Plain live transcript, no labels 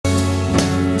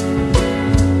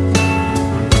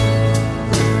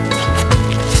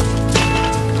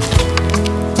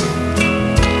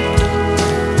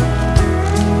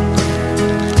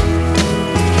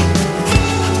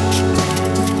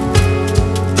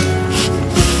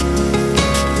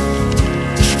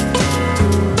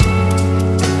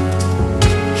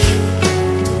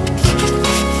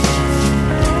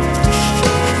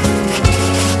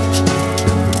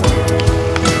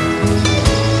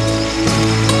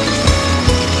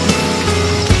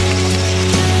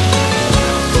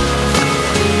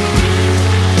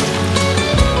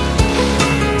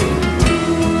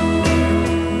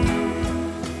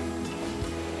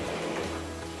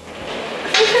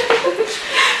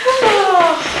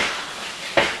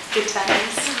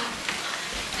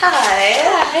Hi.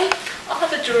 Hi. I'll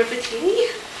have a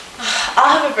derivatini.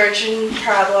 I'll have a virgin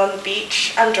parabol on the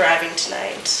beach. I'm driving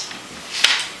tonight.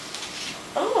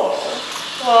 Oh,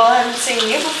 well, I haven't seen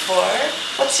you before.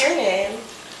 What's your name?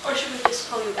 Or should we just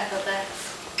call you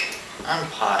FFX? I'm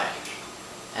pie,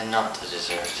 and not the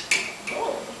dessert.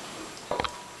 Oh.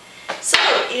 So,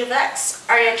 EFX,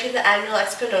 are you entering the annual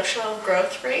exponential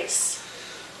growth race?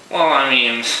 Well, I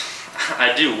mean,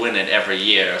 I do win it every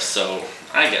year, so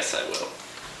I guess I will.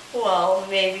 Well,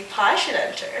 maybe Pi should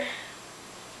enter.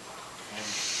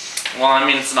 Well, I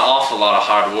mean, it's an awful lot of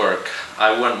hard work.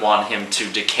 I wouldn't want him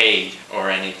to decay or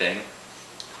anything.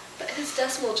 But his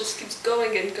decimal just keeps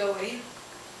going and going.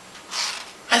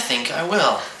 I think I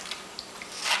will.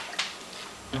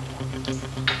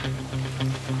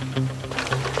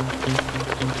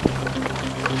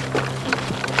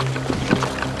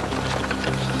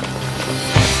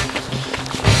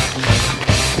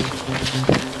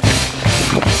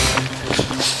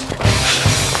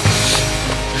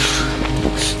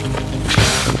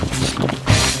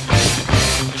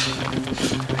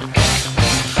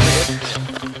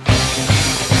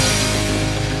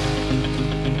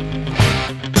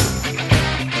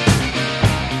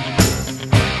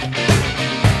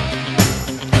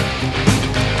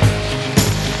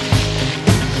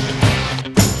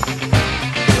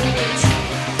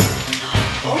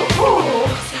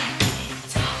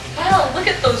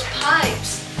 Those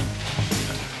pipes.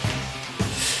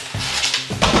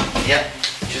 Yep,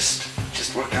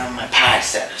 just working on my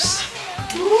biceps.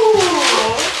 Ooh.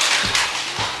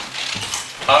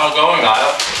 How's it going,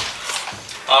 Kyle?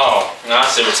 Oh, I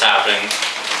see what's happening.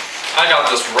 I got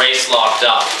this race locked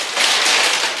up.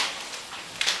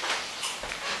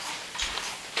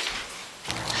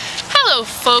 Hello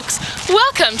folks,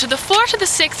 welcome to the 4th to the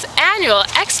 6th annual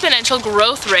Exponential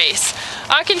Growth Race.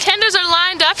 Our contenders are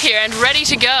lined up here and ready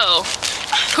to go.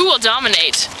 Who will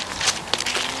dominate?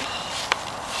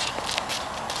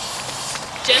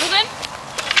 Gentlemen,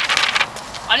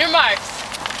 on your marks,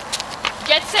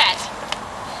 get set,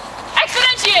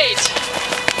 exponentiate!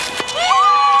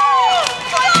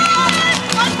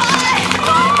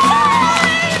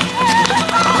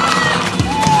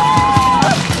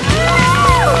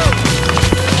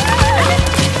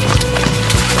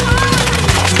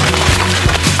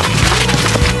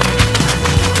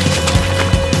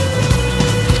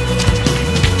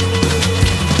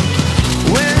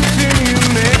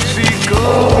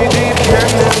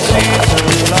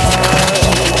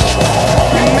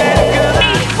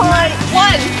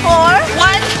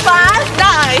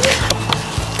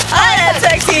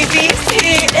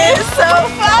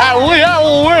 We have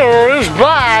a winner, this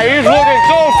guy, he's looking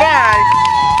so fine.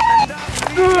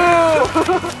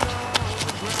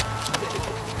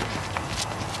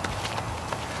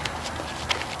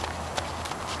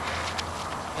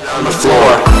 On the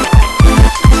floor.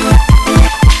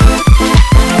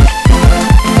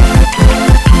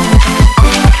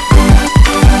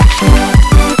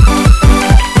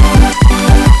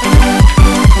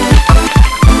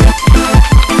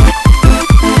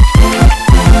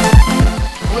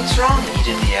 What's wrong,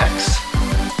 EWX?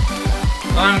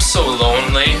 I'm so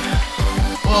lonely.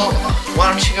 Well, why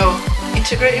don't you go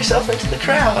integrate yourself into the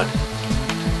crowd?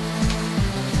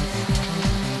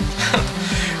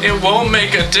 It won't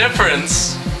make a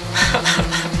difference.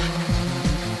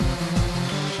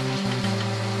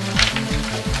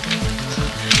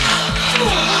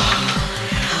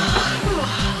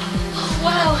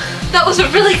 Wow, that was a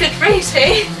really good race,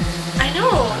 hey? I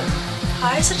know.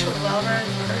 Pi is such a well-run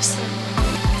person.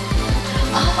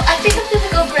 Oh, I think I'm gonna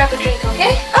go grab a drink,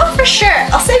 okay? Oh, for sure.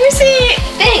 I'll save your seat.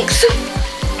 Thanks.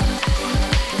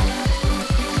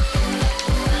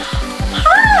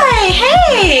 Hi.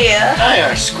 Hey. Hi,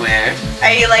 R squared.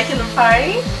 Are you liking the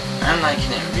party? I'm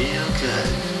liking it real good.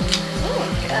 Oh,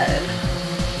 good.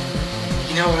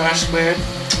 You know what, R squared?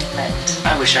 But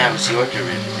I wish I was your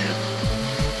derivative.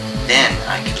 Then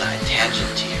I could lie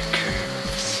tangent to your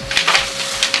curves.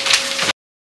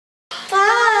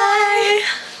 bye.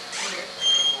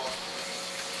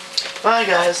 Bye,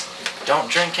 guys. Don't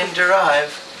drink and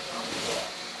derive.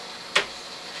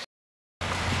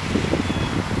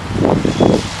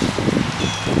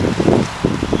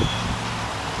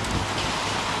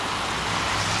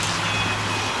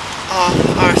 Oh,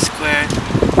 R squared.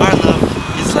 Our love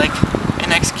is like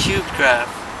an X cubed graph.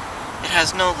 It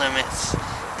has no limits,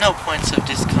 no points of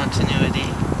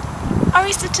discontinuity. Are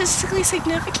we statistically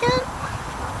significant?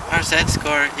 Our Z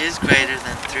score is greater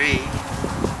than 3.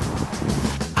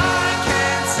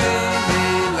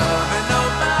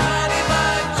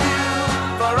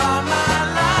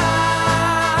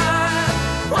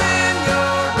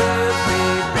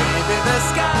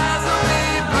 Sky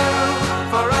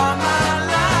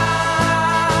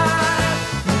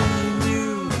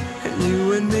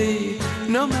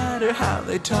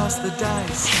They tossed the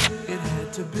dice, it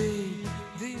had to be.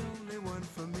 The only one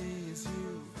for me is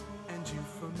you, and you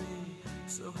for me.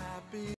 So happy.